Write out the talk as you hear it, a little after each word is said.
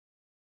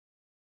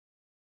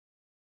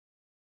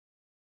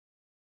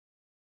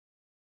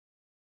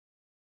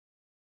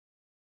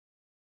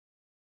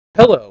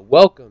Hello,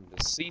 welcome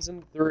to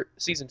Season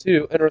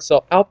 2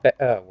 NRSL Outback.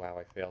 Wow,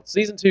 I failed.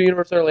 Season 2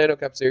 Universal Orlando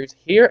Cup Series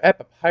here at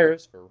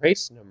Papyrus for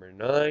race number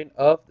 9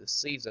 of the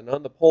season.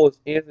 On the pole is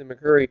Anthony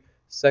McCurry.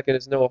 Second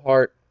is Noah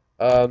Hart.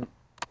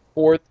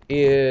 Fourth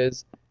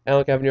is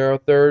Alan Cavagnaro.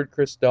 Third,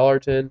 Chris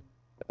Dollarton.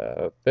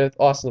 Fifth,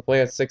 Austin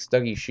LaPlante. Sixth,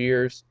 Dougie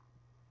Shears.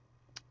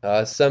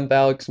 Seventh,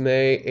 Alex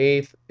May.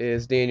 Eighth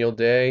is Daniel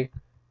Day.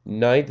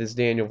 Ninth is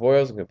Daniel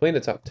Voiles. And completing the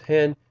top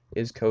 10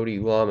 is Cody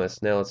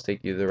Lamas. Now let's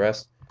take you to the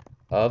rest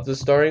of the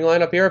starting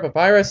lineup here at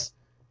Papyrus.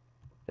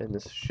 And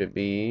this should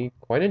be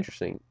quite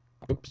interesting.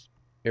 Oops.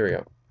 Here we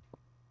go.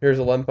 Here's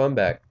a Lem Fun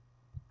back.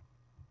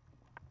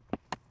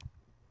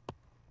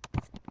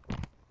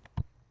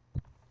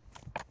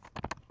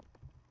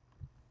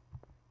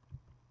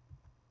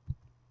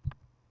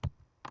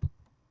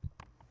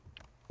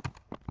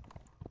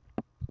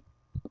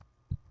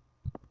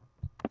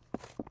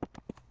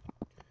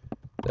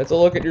 Let's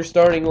look at your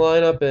starting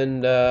lineup,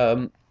 and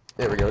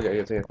there we go. We gotta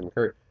get to Anthony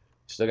McCurry.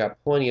 Still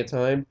got plenty of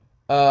time.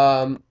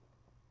 I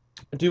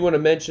do want to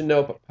mention,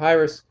 though,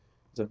 Papyrus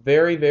is a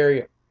very,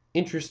 very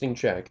interesting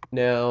check.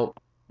 Now,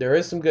 there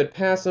is some good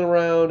passing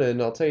around,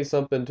 and I'll tell you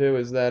something, too,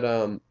 is that,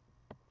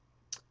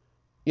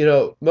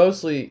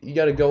 mostly you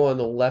got to go on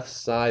the left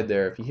side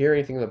there. If you hear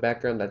anything in the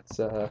background, that's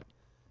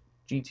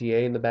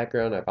GTA in the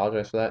background. I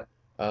apologize for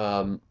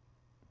that.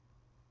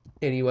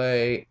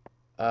 Anyway,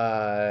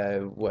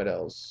 what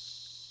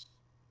else?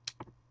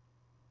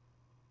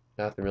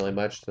 Nothing really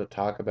much to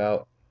talk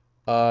about.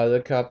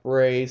 The cup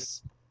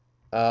race.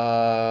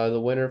 The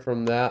winner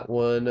from that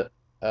one,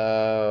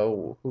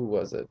 who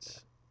was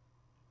it?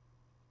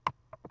 If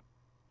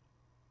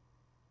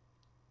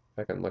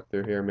I can look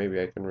through here, maybe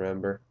I can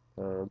remember.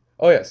 Oh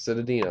yeah,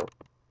 Citadino.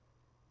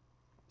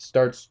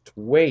 Starts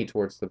way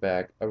towards the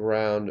back,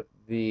 around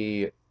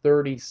the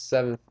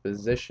 37th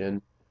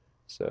position.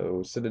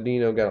 So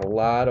Citadino got a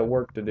lot of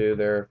work to do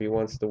there if he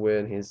wants to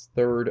win his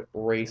third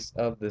race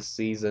of the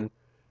season.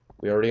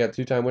 We already got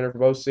two-time winner for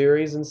both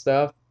series and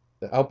stuff.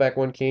 The Outback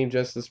one came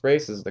just this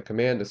race, as the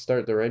command to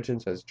start their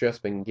engines has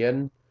just been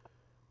given.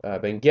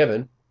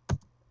 And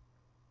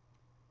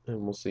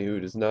we'll see who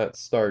does not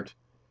start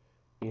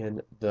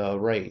in the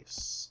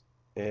race.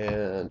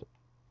 And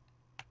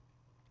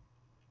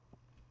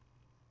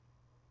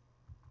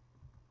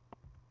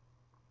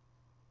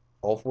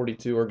all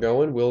 42 are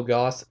going. Will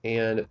Goss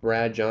and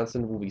Brad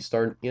Johnson will be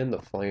starting in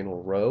the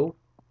final row.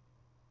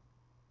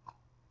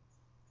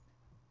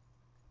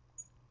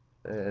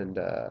 And,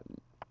 oh,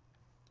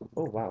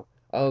 wow.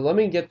 Let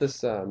me get this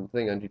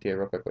thing on GTA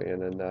real quickly,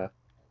 and then,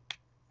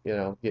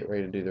 get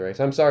ready to do the race.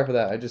 I'm sorry for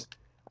that. I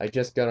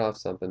just got off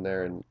something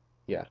there, and,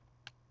 yeah.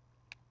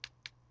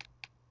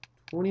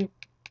 20,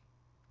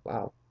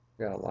 wow.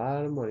 Got a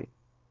lot of money.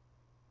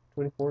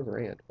 24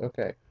 grand.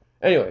 Okay.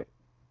 Anyway.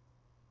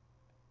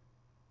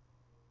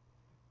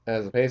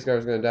 As the pace car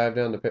is going to dive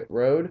down the pit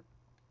road.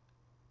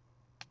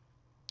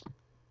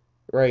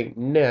 Right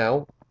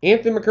now,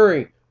 Anthony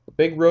McCurry,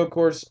 big road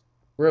course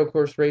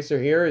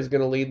racer here, is going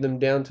to lead them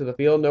down to the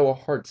field. Noah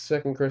Hart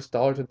second, Chris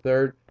Dollarton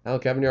third, Al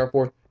Cavagnaro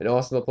fourth, and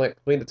Austin LaPlante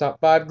completing the top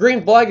 5.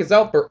 Green flag is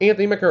out for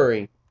Anthony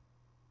McCurry.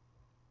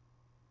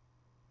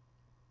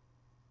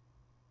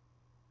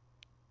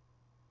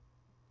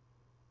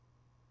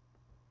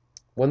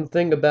 One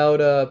thing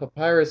about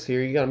Papyrus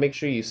here, you got to make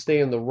sure you stay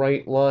in the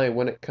right line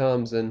when it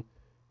comes, and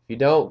if you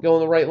don't go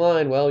in the right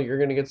line, well, you're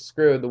going to get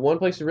screwed. The one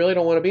place you really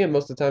don't want to be in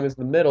most of the time is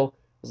the middle,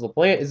 because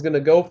LaPlante is going to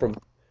go from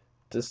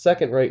to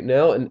second right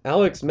now, and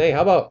Alex May,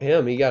 how about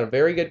him? He got a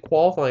very good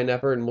qualifying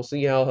effort, and we'll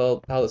see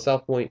how the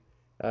South Point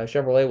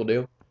Chevrolet will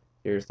do.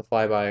 Here's the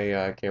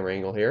flyby camera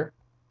angle here.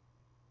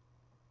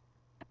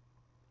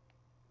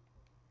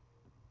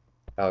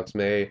 Alex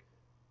May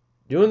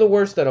doing the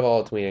worst out of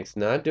all Tweenix,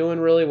 not doing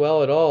really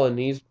well at all, and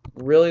he's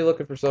really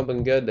looking for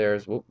something good there.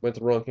 So went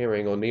the wrong camera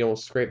angle, and he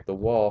almost scraped the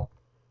wall.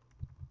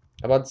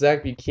 How about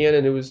Zach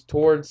Buchanan, who was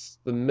towards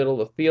the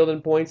middle of the field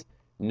in points?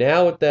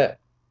 Now with that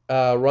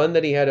run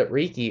that he had at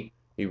Riki,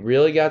 he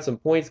really got some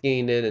points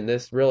gained in, and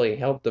this really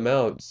helped him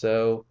out.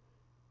 So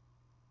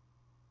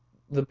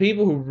the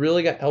people who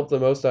really got helped the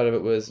most out of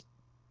it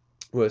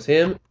was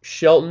him,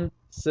 Shelton,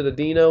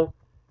 Citadino,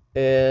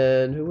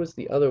 and who was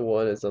the other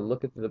one? As I'm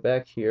looking through the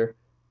back here,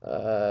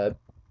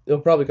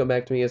 it'll probably come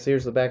back to me. As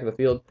here's the back of the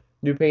field.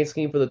 New paint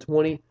scheme for the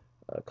 20.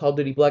 Call of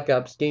Duty Black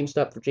Ops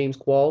GameStop for James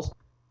Qualls.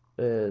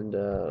 And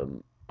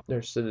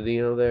there's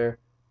Citadino there.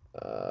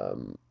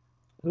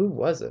 Who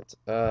was it?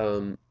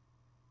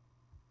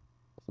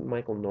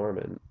 Michael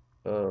Norman.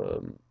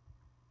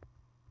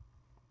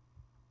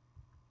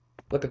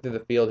 Looking through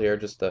the field here,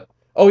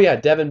 oh yeah,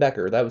 Devin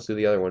Becker. That was who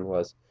the other one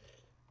was.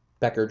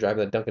 Becker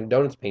driving the Dunkin'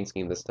 Donuts paint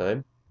scheme this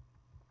time.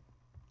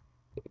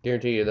 I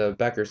guarantee you the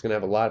Becker's gonna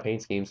have a lot of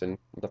paint schemes, and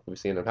we'll definitely be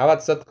seeing them. How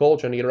about Seth Cole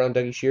trying to get around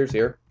Dougie Shears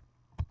here?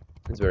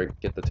 He's better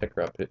get the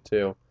ticker up it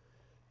too.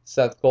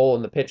 Seth Cole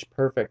in the pitch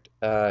perfect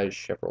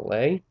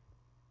Chevrolet.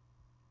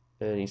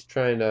 And he's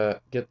trying to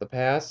get the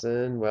pass,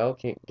 and, well,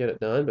 can't get it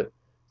done. But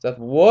Seth,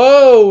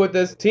 whoa, with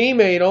this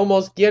teammate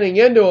almost getting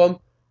into him.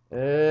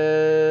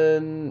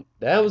 And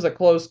that was a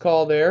close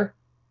call there.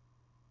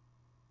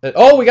 And,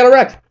 oh, we got a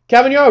wreck.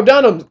 Cavagnaro,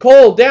 Dunham,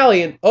 Cole,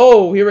 Daly, and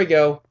oh, here we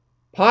go.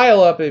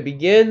 Pile up, it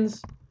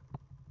begins.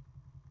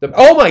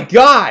 Oh my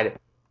god!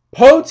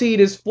 Poteet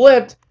is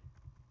flipped.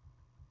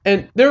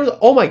 And there's,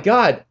 oh my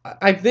god.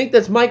 I think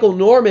that's Michael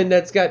Norman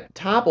that's got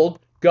toppled.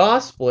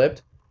 Goss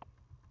flipped.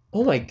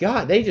 Oh my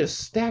god, they just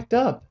stacked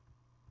up.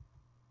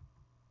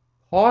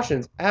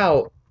 Caution's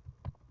out.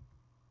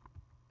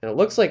 And it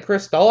looks like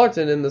Chris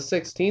Dollarton in the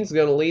 16 is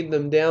going to lead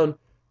them down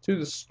to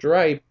the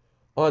stripe.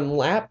 On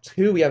lap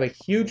 2, we have a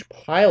huge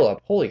pileup.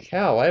 Holy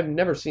cow, I have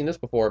never seen this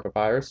before at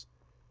Papyrus.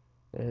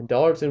 And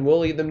Dollarton will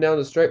lead them down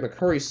the stripe.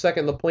 McCurry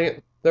second,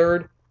 LaPlante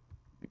third,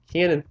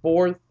 Buchanan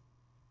fourth,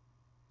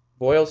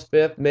 Boyles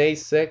fifth, May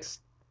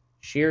sixth,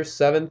 Shears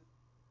seventh,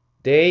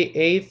 Day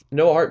eighth,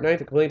 Noah Hart ninth.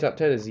 The complete top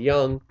 10 is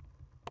Young.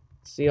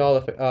 See all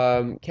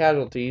the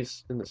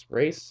casualties in this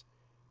race.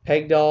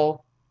 Pegdahl.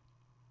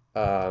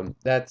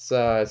 That's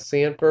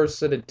Sanford,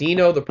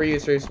 Citadino, the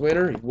previous race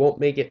winner. He won't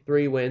make it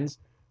 3 wins.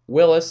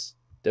 Willis,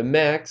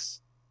 DeMax,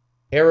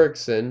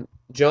 Erickson,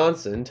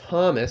 Johnson,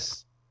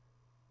 Thomas,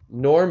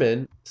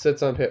 Norman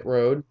sits on pit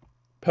road.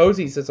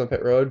 Posey sits on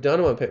pit road.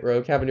 Dunham on pit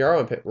road. Cavagnaro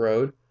on pit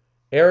road.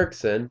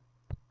 Erickson.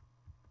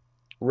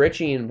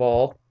 Ritchie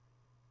involved.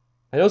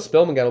 I know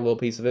Spillman got a little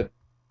piece of it.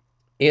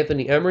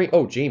 Anthony Emery.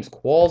 Oh, James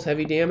Qualls,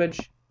 heavy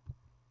damage.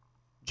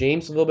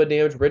 James a little bit of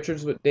damage.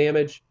 Richards with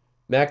damage.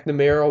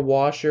 McNamara,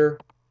 Washer,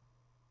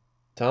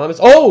 Thomas.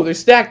 Oh, they're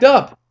stacked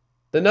up.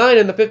 The 9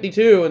 and the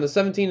 52 and the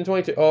 17 and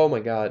 22. Oh, my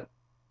God.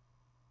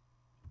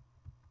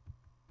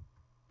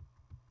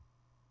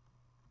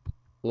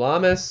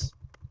 Lamas.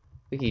 I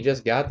think he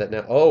just got that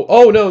now.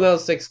 Oh, no, that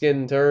was 6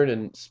 skin turn.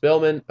 And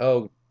Spillman.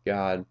 Oh,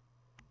 God.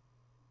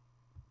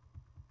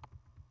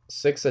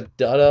 6 a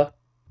Dutta.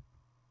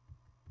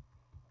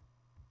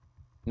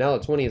 Now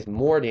the 20 is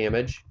more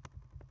damage.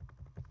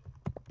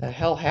 What the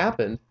hell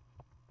happened?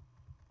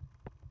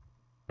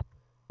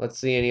 Let's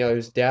see any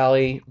others.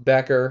 Daly,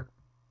 Becker,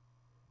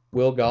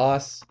 Will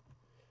Goss.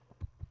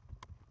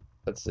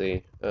 Let's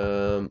see.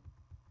 Soderfox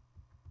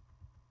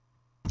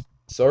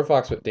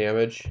with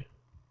damage.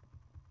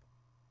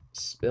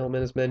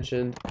 Spillman is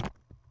mentioned.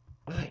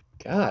 My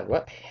God,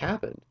 what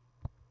happened?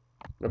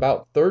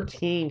 About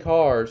 13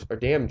 cars are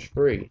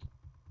damage-free.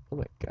 Oh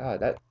my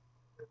God, that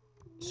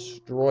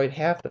destroyed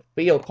half the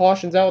field.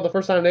 Caution's out the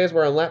first time days.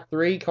 We're on lap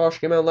 3. Caution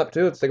came out on lap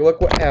 2. Let's take a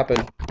look what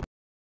happened.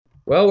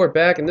 Well, we're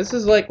back, and this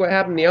is like what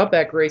happened in the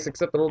Outback race,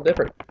 except a little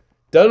different.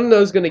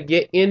 Dunham's going to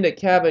get into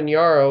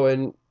Cavagnaro,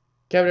 and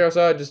Cavagnaro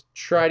saw it just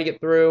try to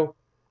get through,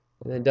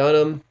 and then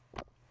Dunham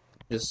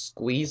just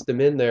squeezed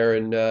them in there,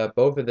 and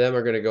both of them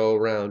are going to go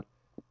around.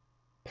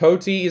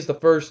 Poteet is the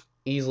first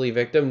easily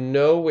victim,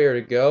 nowhere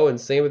to go,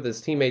 and same with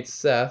his teammate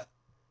Seth.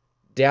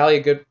 Daly,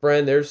 a good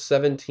friend, there's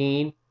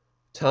 17.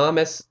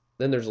 Thomas,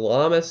 then there's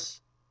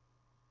Lamas.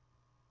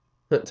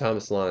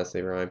 Thomas Lamas,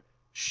 they rhyme.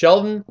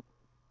 Sheldon,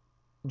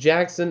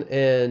 Jackson,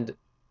 and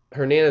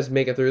Hernandez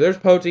make it through. There's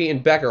Poteet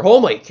and Becker. Oh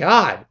my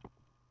God!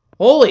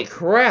 Holy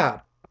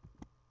crap!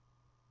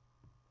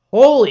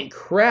 Holy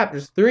crap!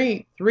 There's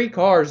three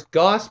cars: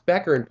 Goss,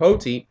 Becker, and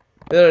Poteet.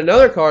 And then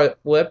another car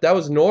that flipped. That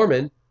was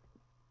Norman.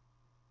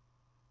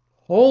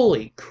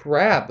 Holy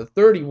crap! The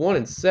 31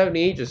 and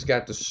 78 just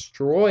got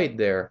destroyed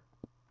there.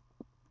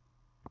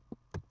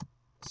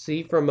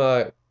 See from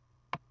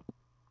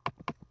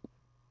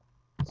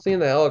seeing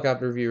the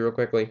helicopter view real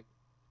quickly.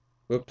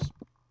 Oops.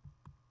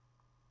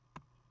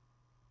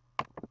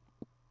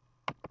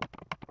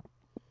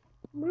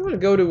 I'm gonna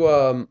go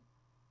to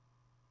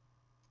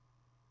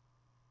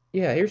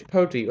yeah, here's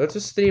Poteet. Let's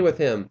just stay with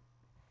him.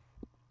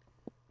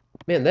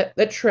 Man,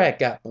 that track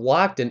got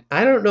blocked, and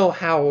I don't know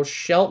how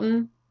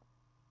Shelton,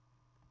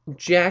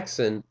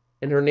 Jackson,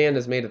 and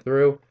Hernandez made it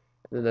through.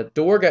 And then the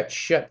door got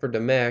shut for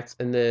DeMax,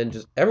 and then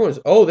just everyone's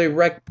they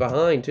wrecked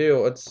behind too.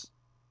 Let's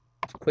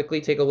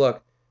quickly take a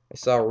look. I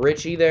saw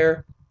Ritchie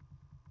there.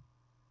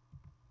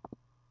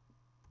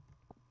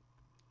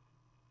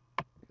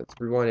 Let's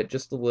rewind it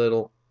just a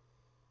little.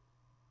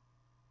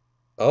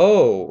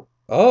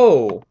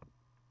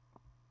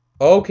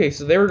 Okay,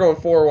 so they were going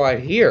 4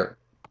 wide here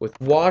with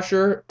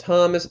Washer,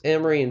 Thomas,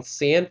 Emery, and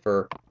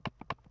Sanford.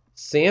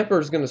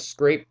 Sanford's going to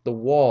scrape the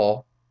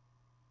wall.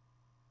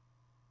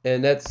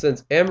 And that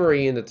sends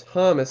Emery into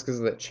Thomas because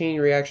of that chain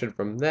reaction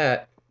from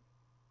that.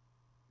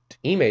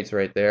 Teammates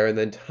right there. And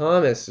then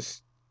Thomas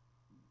just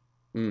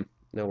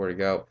nowhere to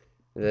go.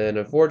 And then,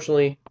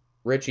 unfortunately,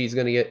 Ritchie's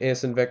going to get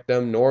innocent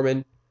victim.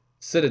 Norman,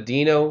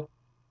 Citadino,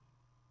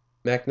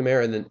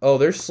 McNamara, and then,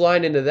 they're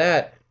sliding into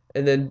that.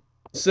 And then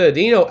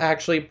Citadino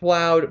actually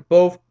plowed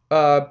both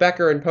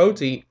Becker and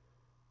Poteet.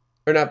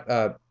 Or not,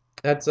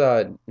 that's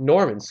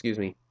Norman, excuse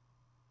me.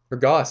 Or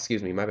Goss,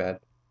 excuse me, my bad.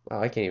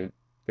 Wow, I can't even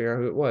figure out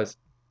who it was.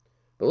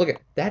 But look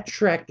at that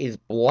track is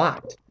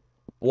blocked.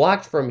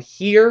 Blocked from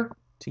here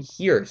to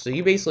here. So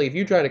you basically, if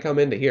you try to come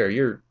into here,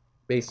 you're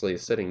basically a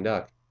sitting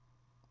duck.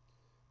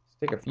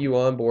 Let's take a few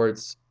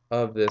onboards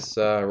of this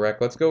wreck.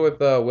 Let's go with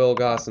Will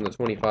Goss in the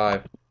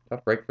 25.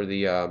 Tough break for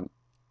the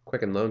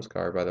Quicken Loans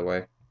car, by the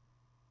way.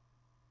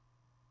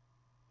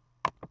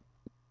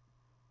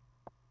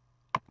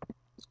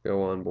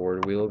 Go on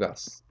board Wheel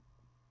Gus.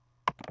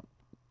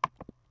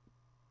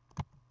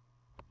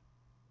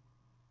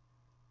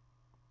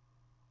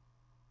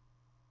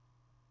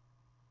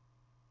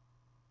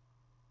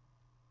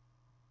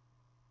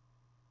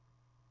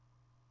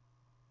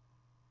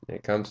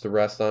 It comes to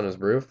rest on his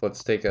roof.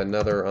 Let's take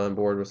another on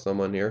board with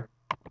someone here.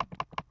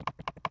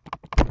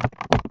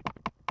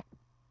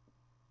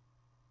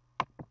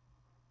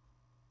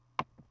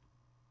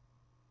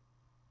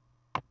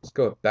 Let's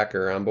go with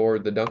Becker on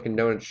board the Dunkin'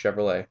 Donuts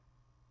Chevrolet.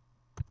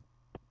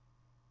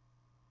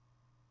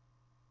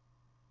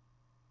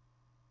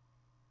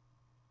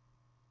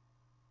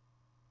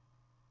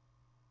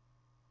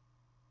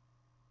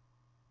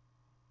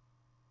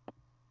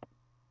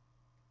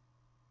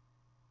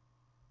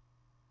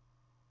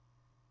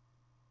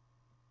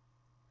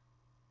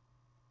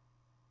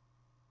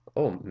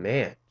 Oh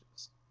man,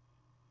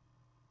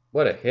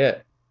 what a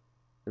hit.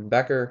 And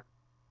Becker,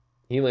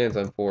 he lands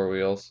on four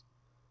wheels.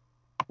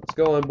 Let's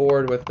go on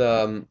board with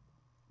Dylan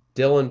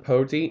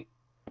Poteet.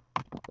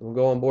 We'll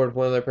go on board with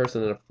one other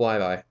person in a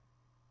flyby.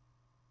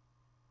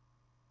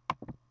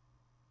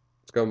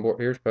 Let's go on board.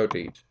 Here's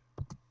Poteet.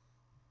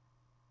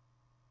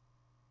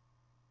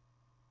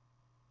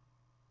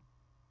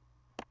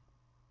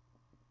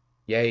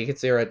 Yeah, you can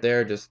see right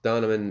there, just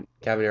Donovan,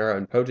 Cavanero,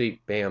 and Poteet,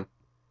 bam.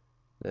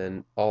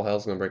 Then all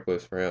hell's gonna break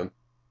loose for him.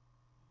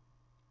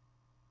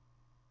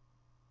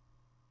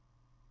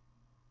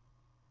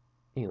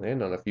 He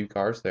landed on a few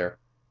cars there.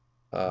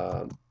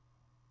 Let's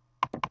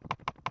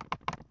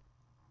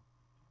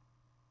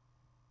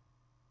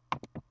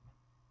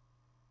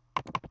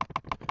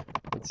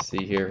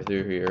see here,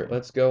 through here.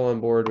 Let's go on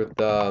board with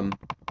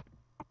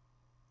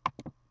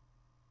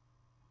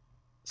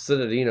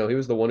Citadino. He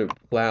was the one who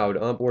plowed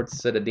on board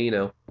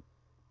Citadino.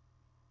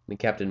 The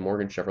Captain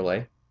Morgan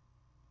Chevrolet.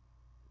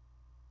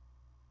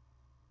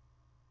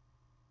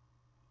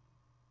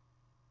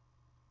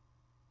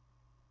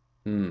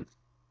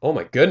 Oh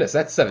my goodness,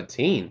 that's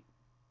 17.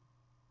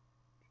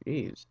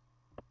 Jeez.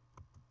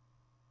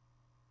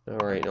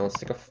 Alright, now let's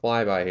take a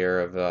flyby here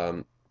of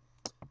the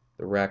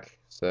wreck.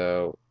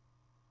 So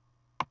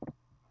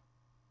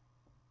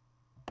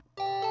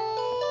sorry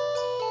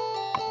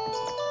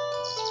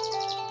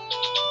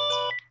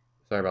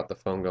about the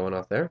phone going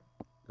off there.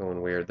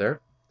 Going weird there.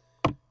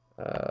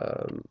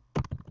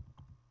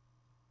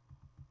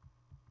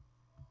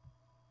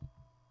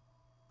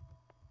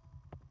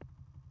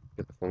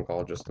 Get the phone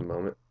call just a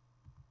moment.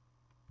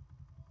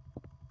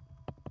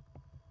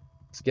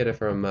 Let's get it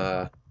from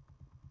let's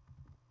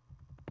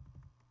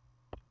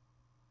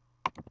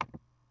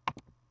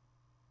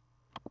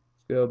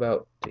go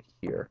about to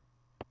here.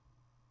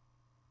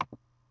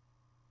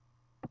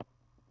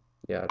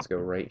 Yeah, let's go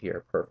right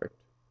here. Perfect.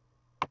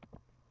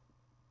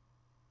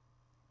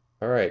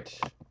 Alright.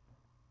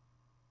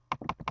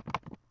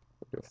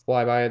 Do a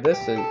flyby of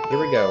this, and here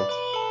we go.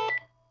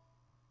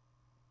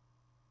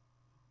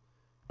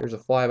 Here's a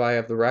flyby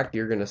of the wreck.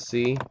 You're gonna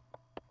see.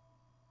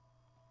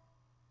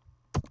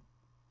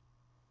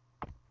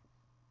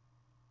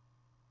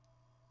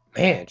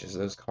 Man, just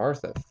those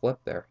cars that flip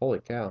there. Holy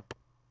cow.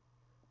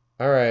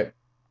 Alright.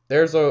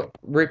 There's a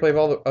replay of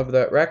all of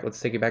that wreck. Let's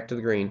take it back to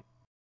the green.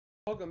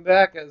 Welcome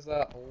back, as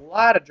a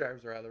lot of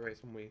drivers are out of the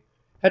race when we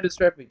head to the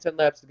start. 10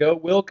 laps to go.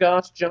 Will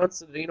Goss, John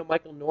Citadino,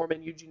 Michael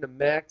Norman, Eugene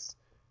Max,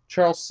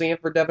 Charles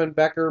Sanford, Devin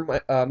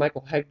Becker,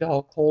 Michael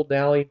Hegdahl, Cole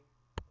Daly,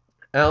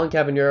 Alan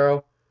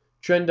Cavanero,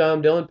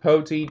 Trendum, Dylan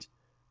Poteet,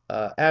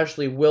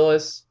 Ashley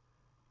Willis,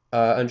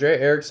 Andrea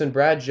Erickson,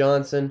 Brad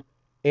Johnson,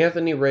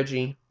 Anthony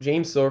Ritchie,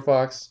 James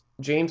Silverfox,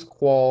 James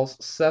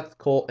Qualls, Seth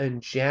Cole,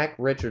 and Jack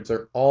Richards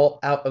are all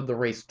out of the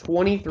race.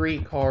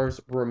 23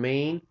 cars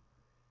remain.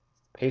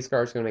 Pace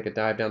car is going to make a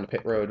dive down the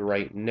pit road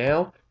right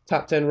now.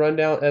 Top 10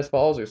 rundown as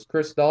follows. There's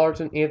Chris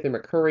Dollarton, Anthony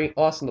McCurry,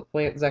 Austin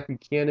LaPlante, Zach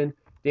Buchanan,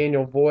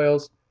 Daniel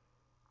Voiles,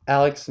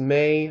 Alex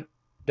May,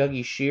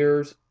 Dougie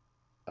Shears,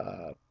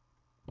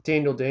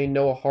 Daniel Day,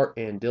 Noah Hart,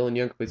 and Dylan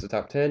Young completes the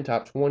top 10.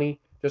 Top 20,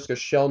 Jessica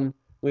Sheldon,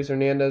 Luis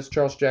Hernandez,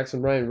 Charles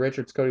Jackson, Ryan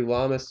Richards, Cody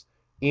Lamas,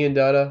 Ian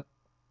Dutta,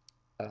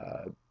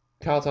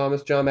 Kyle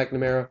Thomas, John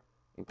McNamara,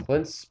 and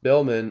Clint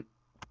Spillman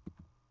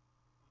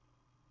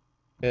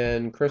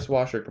and Chris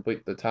Washer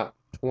complete the top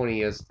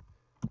 20 and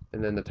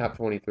then the top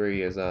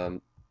 23 is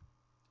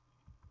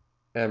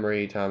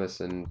Emery, Thomas,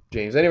 and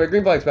James. Anyway,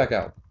 green flag's back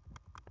out.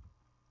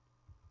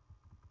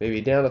 Maybe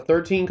down to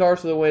 13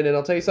 cars for the win, and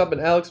I'll tell you something,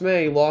 Alex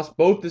May lost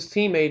both his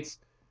teammates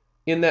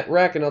in that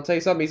wreck, and I'll tell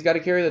you something, he's got to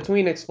carry the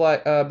Tweenix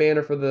flag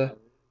banner for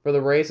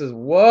the races.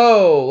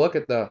 Whoa, look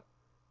at the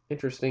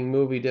interesting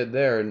move he did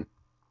there. And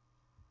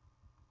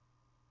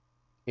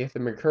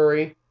Anthony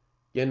McCurry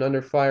getting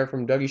under fire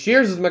from Dougie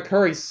Shears as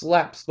McCurry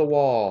slaps the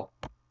wall.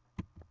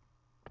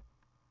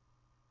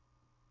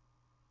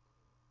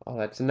 Oh,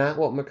 that's not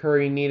what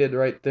McCurry needed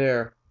right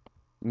there.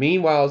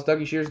 Meanwhile, as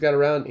Dougie Shears got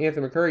around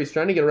Anthony McCurry, he's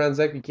trying to get around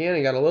Zach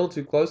Buchanan. Got a little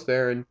too close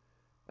there, and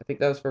I think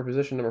that was for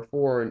position number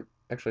 4, and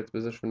actually it's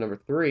position for number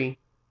 3.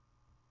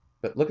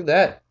 But look at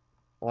that.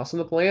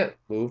 Austin LaPlante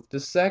moved to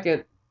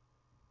second.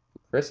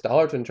 Chris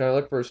Dollarton trying to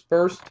look for his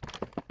first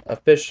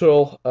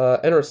official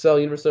NRSL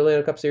Universal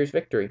Orlando Cup Series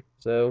victory.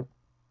 So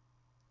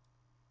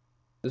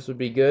this would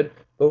be good.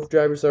 Both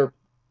drivers are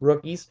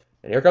rookies.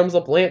 And here comes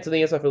LaPlante to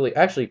the inside for the lead.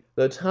 Actually,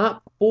 the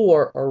top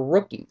 4 are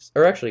rookies.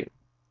 Or actually,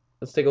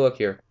 let's take a look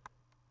here.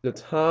 The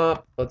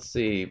top, let's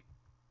see.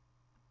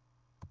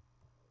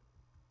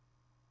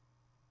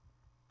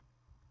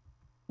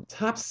 The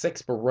top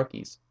 6 were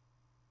rookies.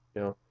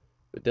 You know,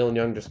 but Dylan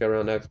Young just got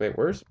around next. Wait,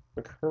 where's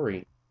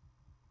McCurry?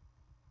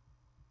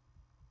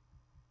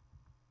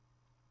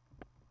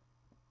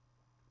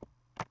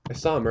 I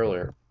saw him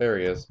earlier. There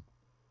he is.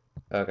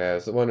 Okay, I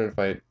was wondering if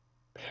I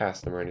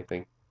passed him or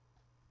anything.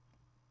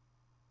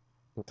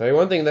 I'll tell you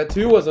one thing, that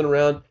 2 wasn't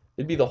around,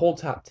 it'd be the whole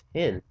top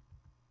 10.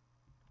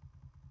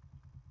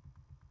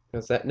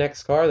 Because that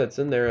next car that's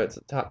in there, it's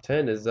top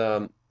 10, is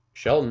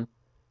Sheldon.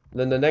 And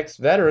then the next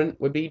veteran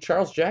would be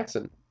Charles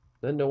Jackson.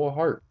 Then Noah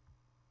Hart.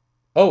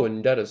 Oh,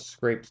 and Detta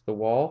scrapes the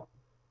wall.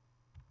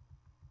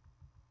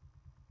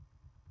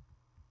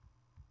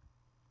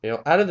 You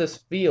know, out of this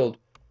field,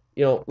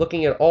 you know,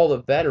 looking at all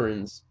the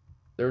veterans,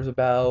 there's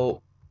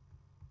about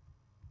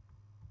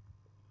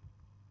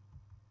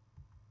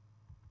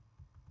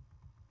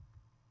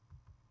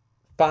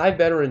 5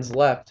 veterans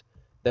left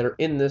that are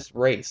in this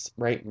race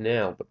right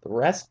now, but the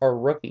rest are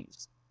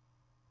rookies.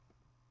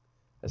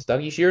 As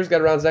Dougie Shears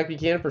got around Zach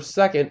Buchanan for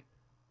second,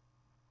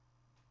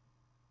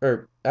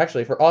 or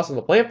actually for Austin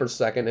LaPlante for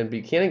second, and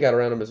Buchanan got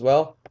around him as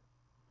well.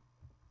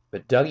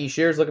 But Dougie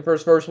Shears looking for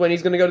his first win.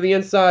 He's going to go to the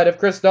inside of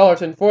Chris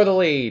Dollarton for the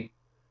lead.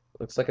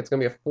 Looks like it's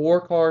going to be a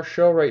 4-car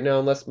show right now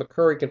unless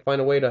McCurry can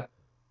find a way to...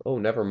 Oh,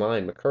 never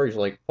mind. McCurry's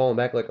like falling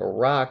back like a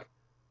rock.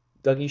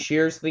 Dougie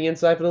Shears to the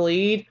inside for the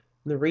lead.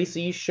 The Race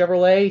East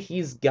Chevrolet,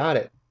 he's got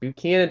it.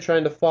 Buchanan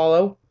trying to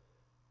follow.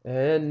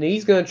 And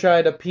he's going to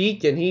try to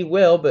peek, and he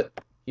will, but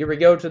here we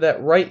go to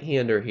that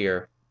right-hander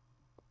here.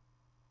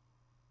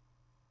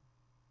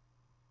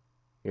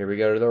 Here we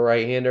go to the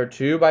right-hander,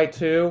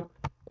 2x2.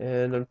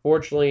 And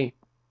unfortunately,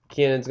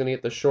 Buchanan's going to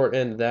get the short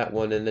end of that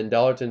one. And then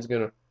Dollarton's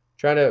going to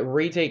try to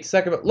retake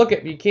second. But look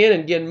at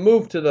Buchanan getting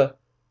moved to the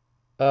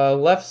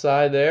left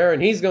side there.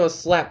 And he's going to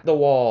slap the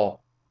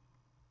wall.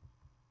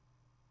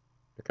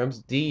 Here comes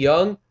D.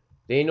 Young,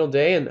 Daniel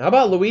Day. And how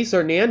about Luis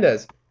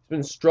Hernandez? He's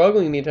been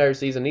struggling the entire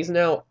season. He's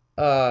now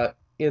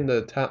in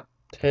the top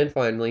 10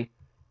 finally.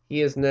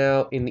 He is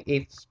now in the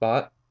 8th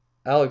spot.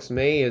 Alex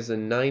May is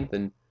in 9th.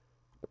 And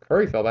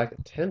McCurry fell back to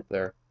 10th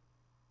there.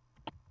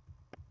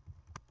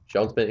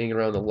 Sheldon's been hanging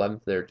around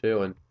 11th there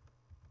too, and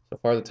so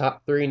far the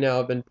top 3 now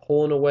have been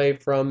pulling away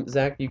from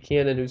Zach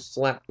Buchanan, who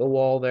slapped the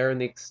wall there in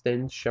the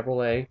Extend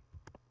Chevrolet.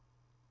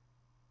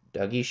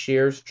 Dougie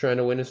Shears trying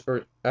to win his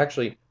first.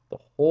 Actually, the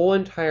whole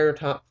entire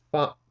top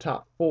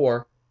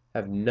 4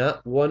 have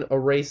not won a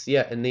race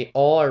yet, and they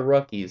all are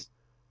rookies.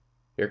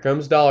 Here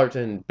comes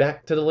Dollarton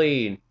back to the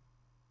lead.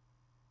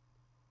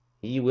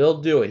 He will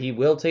do it. He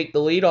will take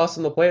the lead.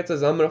 Austin LaPlante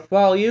says, "I'm going to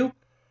follow you."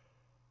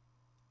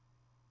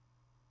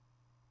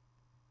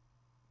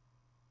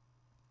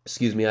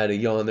 Excuse me, I had a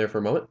yawn there for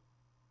a moment.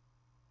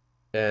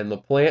 And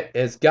LaPlante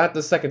has got the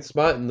 2nd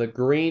spot in the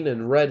green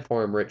and red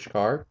Farm Rich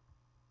car.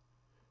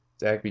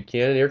 Zach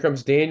Buchanan. Here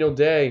comes Daniel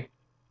Day.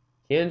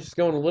 Buchanan's just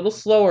going a little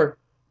slower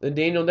than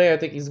Daniel Day. I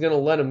think he's going to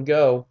let him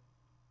go.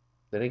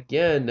 Then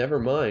again, never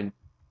mind.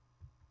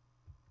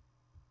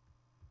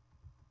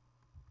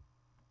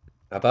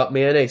 How about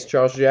Mayonnaise?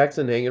 Charles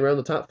Jackson hanging around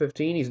the top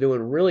 15. He's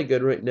doing really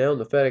good right now in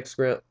the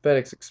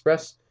FedEx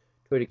Express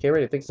Toyota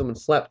Camry. I think someone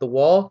slapped the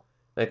wall.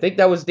 I think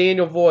that was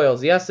Daniel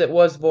Voiles. Yes, it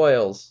was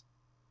Voiles.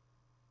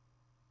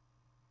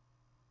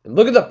 And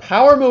look at the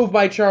power move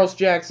by Charles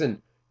Jackson.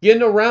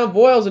 Getting around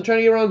Voiles and trying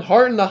to get around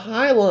Hart in the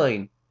high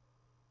line.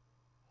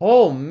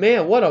 Oh,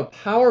 man, what a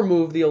power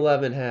move the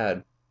 11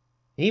 had.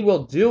 He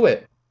will do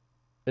it.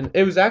 And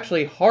it was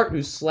actually Hart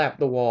who slapped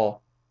the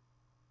wall.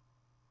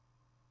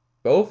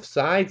 Both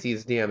sides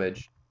he's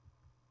damaged.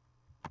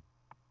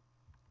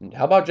 And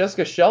how about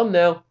Jessica Sheldon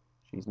now?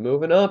 She's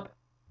moving up.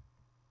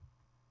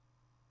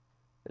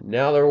 And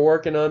now they're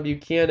working on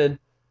Buchanan.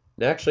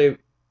 And actually,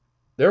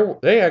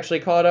 they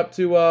actually caught up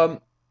to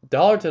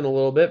Dollarton a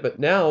little bit, but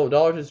now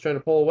Dollarton's trying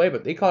to pull away,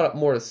 but they caught up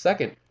more to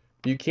second.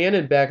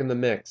 Buchanan back in the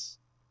mix.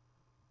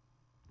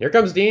 Here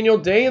comes Daniel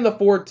Day in the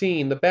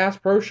 14, the Bass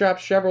Pro Shop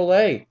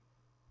Chevrolet.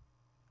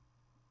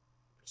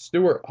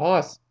 Stuart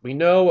Haas. We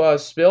know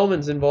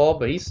Spillman's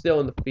involved, but he's still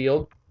in the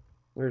field.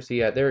 Where's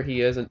he at? There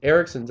he is, and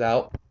Erickson's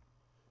out.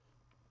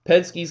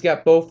 Penske's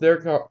got both their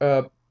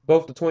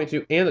both the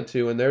 22 and the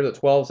 2, and they're the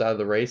 12s out of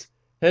the race.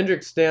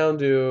 Hendrick's down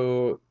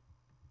to,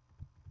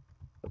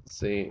 let's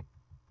see,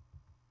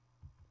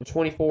 the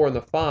 24 and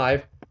the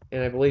 5,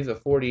 and I believe the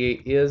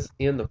 48 is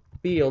in the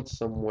field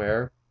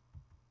somewhere.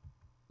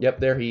 Yep,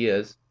 there he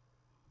is.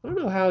 I don't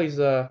know how he's,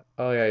 oh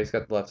yeah, he's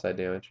got the left side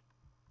damage.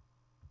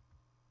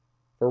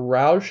 For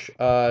Roush,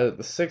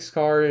 the 6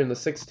 car in the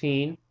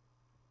 16.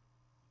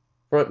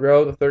 Front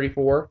row, the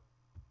 34.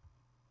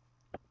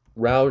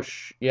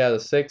 Roush, yeah, the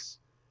 6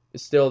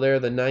 is still there.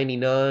 The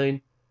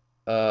 99,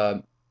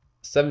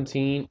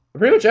 17.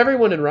 Pretty much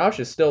everyone in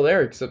Roush is still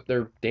there except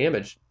they're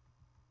damaged.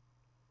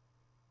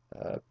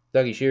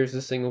 Dougie Shears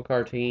is single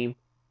car team.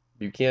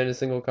 Buchanan is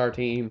single car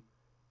team.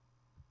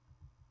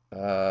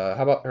 How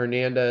about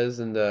Hernandez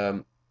and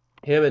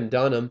him and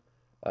Dunham?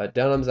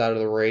 Dunham's out of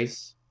the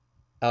race.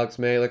 Alex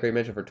May, like I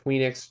mentioned, for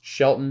Tweenix.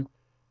 Shelton.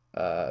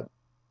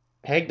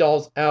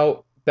 Hagdahl's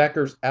out.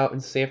 Becker's out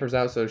and Sanford's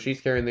out, so she's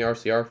carrying the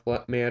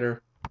RCR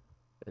matter.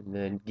 And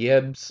then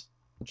Gibbs.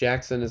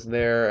 Jackson is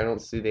there. I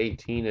don't see the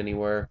 18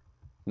 anywhere.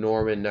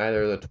 Norman,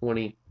 neither of the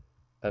 20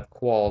 of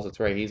Qualls. That's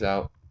right, he's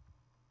out.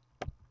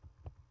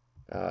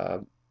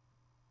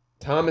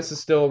 Thomas is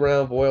still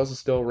around. Voiles is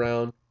still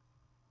around.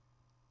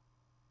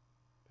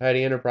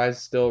 Patty Enterprise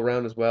is still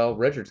around as well.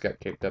 Richards got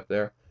kicked up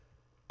there.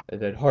 And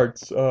then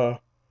Hart's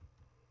part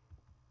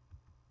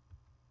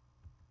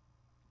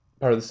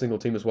of the single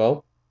team as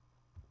well.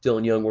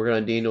 Dylan Young working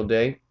on Daniel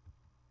Day.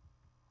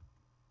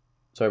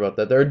 Sorry about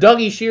that there.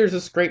 Dougie Shears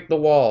has scraped the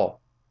wall.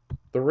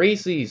 The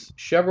Reese's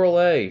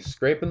Chevrolet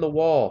scraping the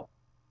wall.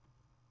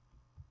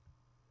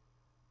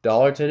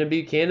 Dollarton and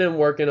Buchanan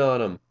working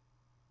on him.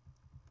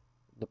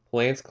 The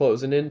plant's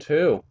closing in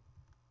too.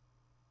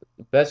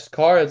 The best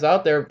car that's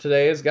out there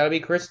today has got to be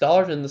Chris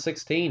Dollarton, the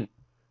 16.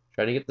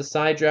 Trying to get the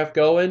side draft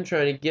going.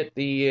 Trying to get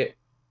the...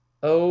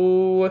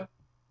 Oh,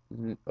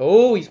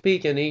 he's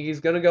peeking. He's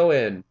going to go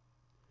in.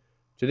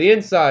 To the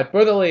inside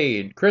for the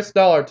lead. Chris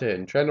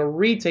Dollarton trying to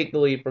retake the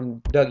lead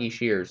from Dougie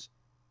Shears.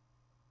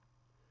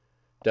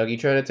 Dougie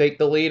trying to take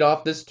the lead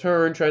off this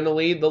turn. Trying to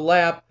lead the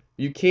lap.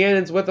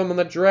 Buchanan's with him on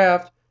the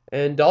draft.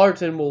 And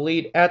Dollarton will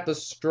lead at the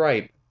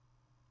stripe.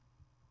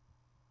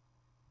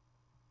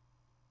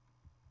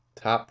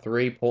 Top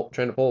three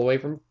trying to pull away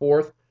from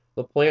fourth.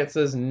 LaPlante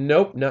says,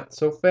 nope, not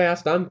so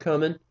fast. I'm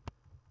coming.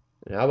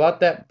 And how about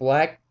that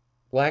Black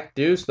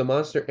Deuce, the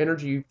Monster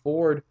Energy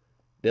Ford?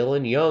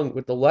 Dylan Young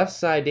with the left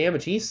side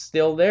damage. He's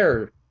still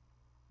there.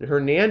 And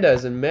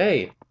Hernandez and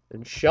May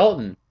and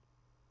Shelton.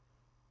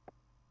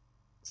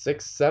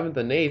 6th, 7th,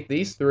 and 8th.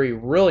 These three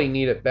really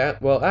need it back.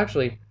 Well,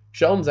 actually,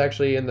 Shelton's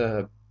actually in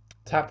the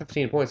top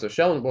 15 points. So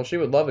Shelton, well, she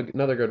would love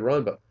another good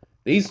run, but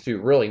these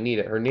two really need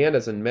it.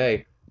 Hernandez and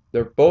May.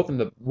 They're both in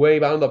the way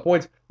bottom of the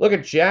points. Look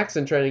at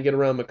Jackson trying to get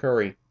around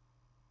McCurry.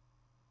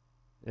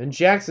 And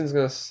Jackson's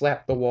going to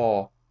slap the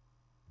wall.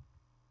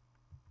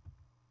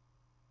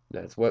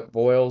 That's what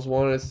Voiles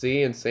wanted to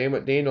see, and same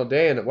with Daniel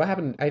Day. And what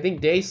happened? I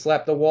think Day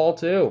slapped the wall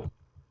too.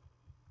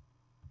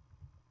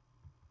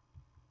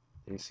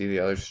 You see the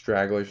other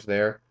stragglers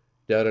there.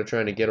 Dota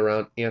trying to get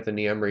around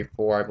Anthony Emery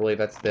 4. I believe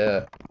that's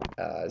the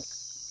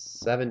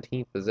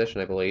 17th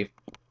position, I believe.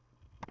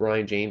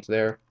 Brian James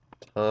there.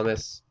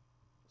 Thomas.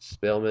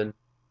 Spillman,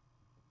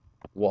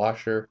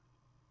 Washer,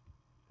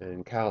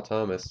 and Kyle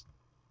Thomas.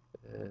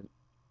 And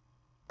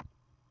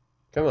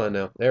come on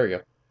now. There we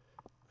go.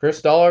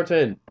 Chris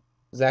Dollarton,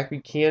 Zach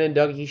Buchanan,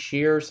 Dougie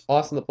Shears,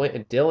 Austin LaPlante,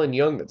 and Dylan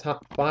Young. The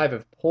top 5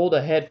 have pulled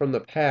ahead from the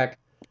pack.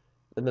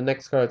 And the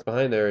next car that's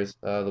behind there is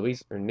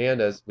Luis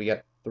Hernandez. We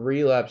got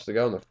 3 laps to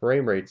go, and the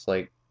frame rate's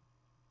like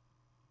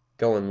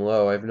going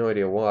low. I have no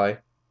idea why.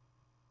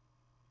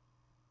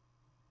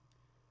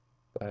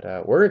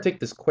 But we're going to take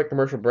this quick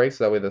commercial break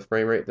so that way the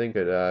frame rate thing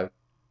could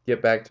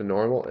get back to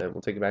normal, and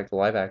we'll take it back to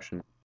live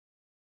action.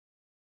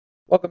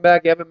 Welcome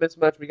back. You haven't missed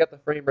much. We got the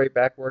frame rate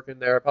back working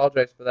there. I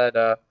apologize for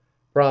that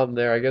problem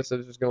there. I guess it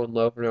was just going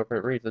low for no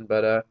apparent reason.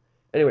 But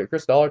anyway,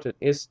 Chris Dollarton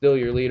is still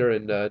your leader,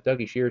 and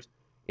Dougie Shears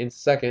in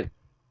second.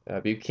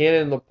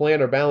 Buchanan and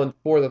LaPlante are battling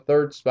for the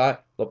 3rd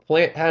spot.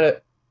 LaPlante had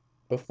it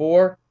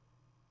before.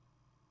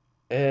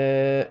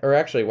 Or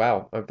actually,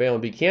 wow, I'm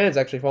failing. Buchanan's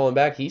actually falling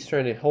back. He's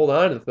trying to hold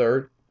on to the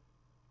 3rd.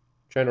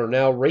 Trying to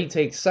now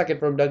retake 2nd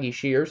from Dougie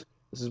Shears.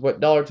 This is what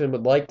Dollarton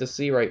would like to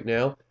see right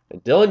now.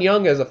 And Dylan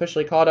Young has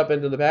officially caught up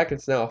into the pack.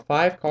 It's now a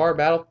 5-car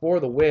battle for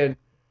the win.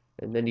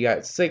 And then you got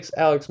 6th,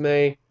 Alex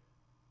May.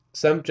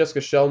 7th,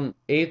 Jessica Sheldon.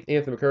 8th,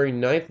 Anthony McCurry.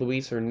 9th,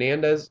 Luis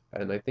Hernandez.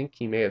 And I think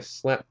he may have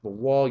slapped the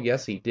wall.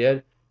 Yes, he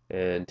did.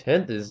 And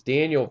 10th is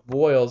Daniel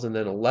Voiles. And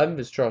then 11th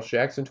is Charles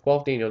Jackson.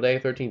 12th, Daniel Day.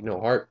 13th, No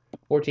Hart.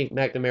 14th,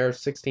 McNamara.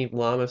 16th,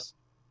 Lamas.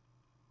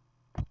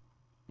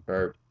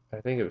 Or I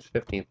think it was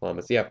 15th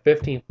Lamas. Yeah,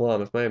 15th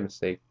Lamas. My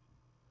mistake.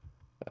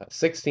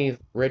 16th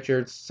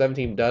Richards.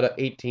 17th Dutta.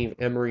 18th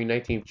Emery.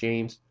 19th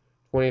James.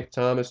 20th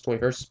Thomas.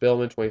 21st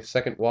Spillman.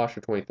 22nd Washer.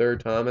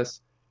 23rd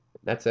Thomas.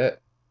 And that's it.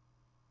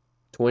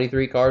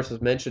 23 cars as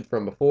mentioned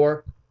from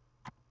before.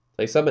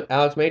 Play Summit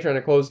Alex May trying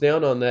to close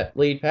down on that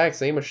lead pack.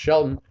 Same as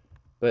Shelton.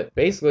 But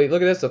basically,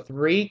 look at this. A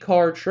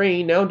 3-car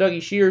train. Now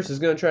Dougie Shears is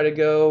going to try to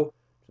go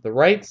to the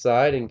right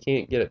side and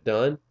can't get it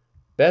done.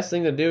 Best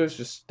thing to do is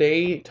just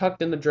stay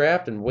tucked in the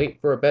draft and wait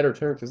for a better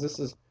turn, because this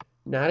is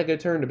not a good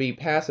turn to be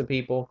passing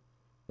people.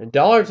 And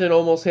Dollarton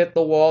almost hit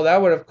the wall.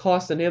 That would have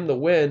costed him the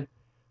win.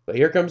 But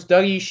here comes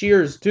Dougie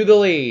Shears to the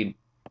lead.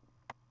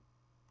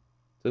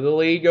 To the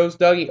lead goes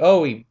Dougie.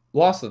 Oh, he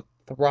lost the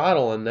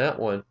throttle on that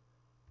one.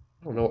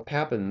 I don't know what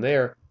happened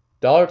there.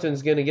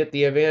 Dollarton's going to get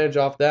the advantage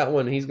off that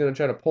one. He's going to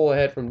try to pull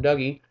ahead from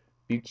Dougie.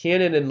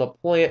 Buchanan and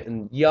LaPlante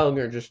and Young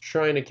are just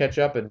trying to catch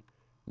up. And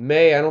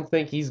May, I don't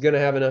think he's going to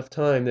have enough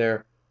time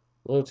there.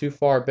 A little too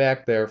far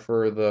back there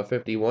for the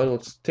 51.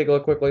 Let's take a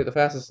look quickly at the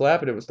fastest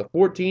lap, and it was the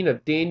 14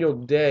 of Daniel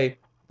Day,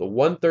 the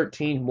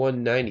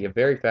 1:13.190. A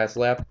very fast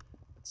lap,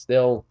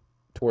 still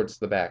towards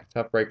the back.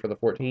 Tough break for the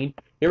 14.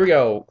 Here we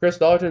go. Chris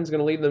Dalton's going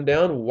to lead them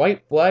down.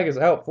 White flag is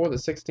out for the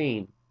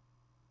 16.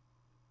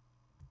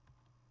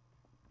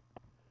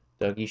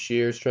 Dougie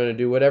Shears trying to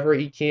do whatever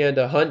he can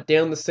to hunt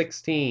down the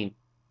 16.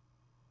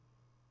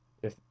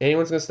 If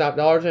anyone's going to stop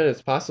Dalton,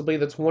 it's possibly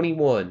the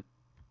 21.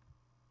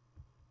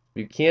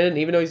 Buchanan,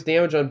 even though he's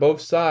damaged on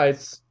both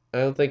sides, I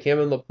don't think him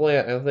and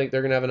LaPlante, I don't think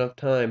they're going to have enough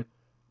time.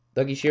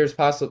 Dougie Shears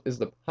is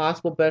the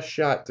possible best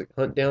shot to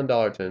hunt down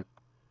Dollarton.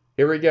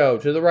 Here we go,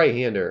 to the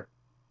right-hander.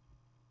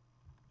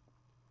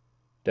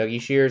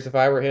 Dougie Shears, if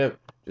I were him,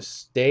 just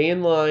stay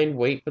in line,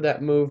 wait for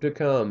that move to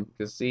come.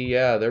 Because, see,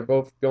 yeah, they're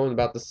both going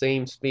about the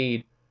same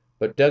speed.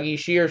 But Dougie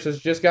Shears has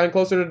just gotten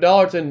closer to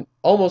Dollarton.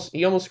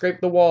 He almost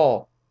scraped the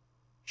wall.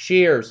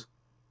 Shears.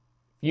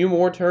 Few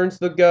more turns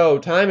to go.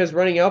 Time is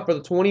running out for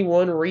the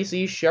 21 Reese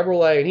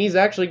Chevrolet, and he's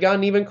actually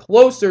gotten even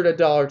closer to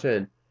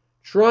Dollarton,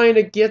 trying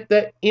to get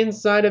that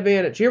inside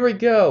advantage. Here we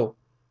go.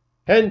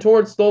 Heading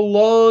towards the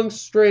long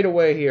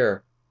straightaway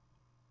here.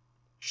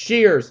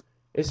 Shears.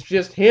 It's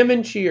just him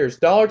and Shears.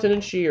 Dollarton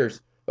and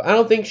Shears. But I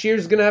don't think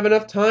Shears is going to have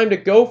enough time to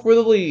go for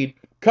the lead.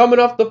 Coming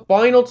off the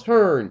final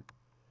turn.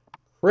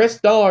 Chris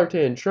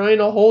Dollarton trying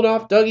to hold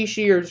off Dougie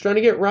Shears, trying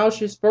to get Roush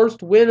his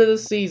first win of the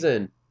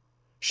season.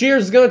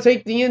 Shears is going to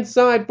take the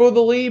inside for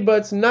the lead, but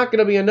it's not going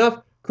to be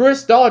enough.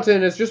 Chris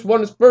Dalton has just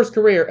won his first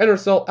career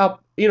NRSL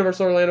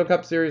Universal Orlando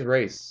Cup Series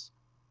race.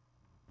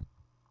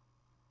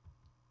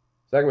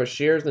 Second was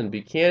Shears and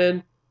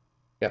Buchanan.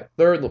 Got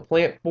third,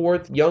 LaPlante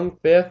fourth, Young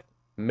fifth.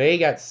 May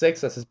got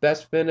sixth, that's his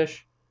best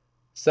finish.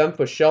 Seventh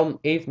was Sheldon,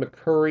 eighth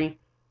McCurry.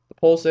 The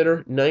pole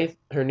sitter, ninth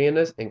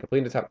Hernandez, and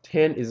completing the top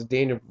 10 is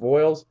Daniel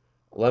Voiles.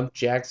 11th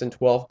Jackson,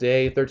 12th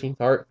Day, 13th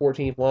Hart,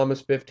 14th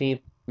Lamas,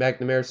 15th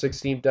McNamara,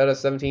 16th Dutta,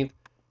 17th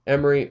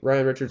Emery,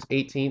 Ryan Richards,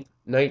 18th,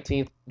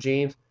 19th,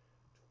 James,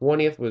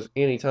 20th was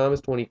Andy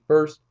Thomas,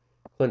 21st,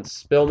 Clint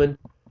Spillman,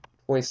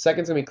 22nd is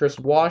going to be Chris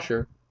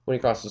Washer when he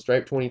crosses the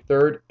stripe,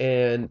 23rd,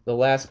 and the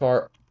last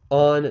car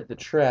on the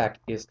track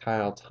is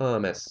Kyle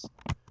Thomas.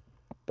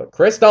 But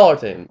Chris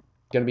Dollarton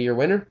going to be your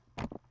winner,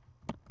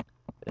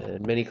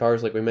 and many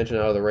cars, like we mentioned,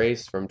 out of the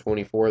race from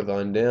 24th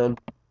on down.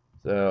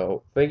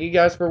 So, thank you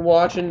guys for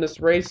watching this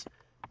race.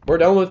 We're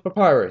done with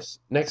Papyrus.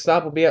 Next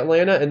stop will be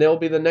Atlanta, and there will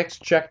be the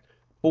next check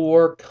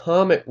for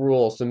comment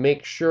rules, so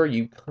make sure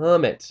you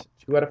comment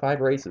 2 out of 5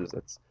 races.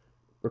 That's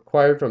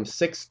required from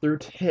 6 through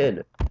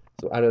 10.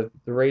 So out of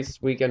the race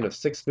weekend of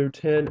 6 through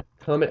 10,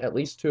 comment at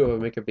least 2 of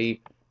them. It could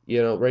be,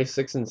 you know, race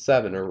 6 and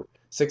 7, or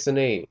 6 and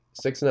 8,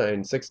 6,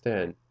 9, 6,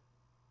 10.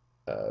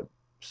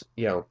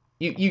 You know,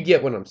 you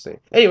get what I'm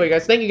saying. Anyway,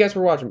 guys, thank you guys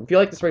for watching. If you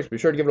like this race, be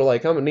sure to give it a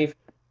like, comment, leave,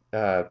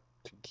 to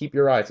keep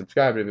your eye,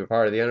 subscribe to be a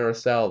part of the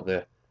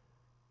NRSL,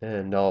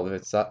 and all of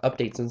its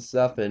updates and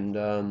stuff,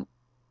 and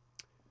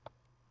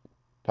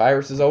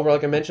Papyrus is over,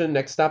 like I mentioned.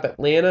 Next stop,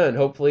 Atlanta, and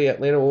hopefully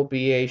Atlanta will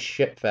be a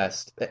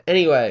shitfest.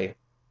 Anyway,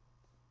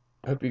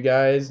 I hope you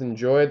guys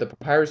enjoyed the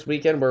Papyrus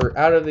weekend. We're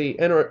out of the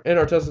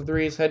NR Tesla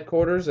 3's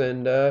headquarters,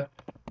 and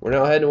we're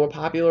now heading to a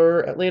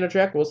popular Atlanta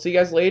track. We'll see you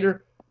guys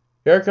later.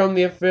 Here come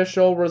the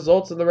official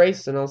results of the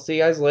race, and I'll see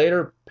you guys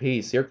later.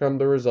 Peace. Here come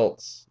the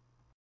results.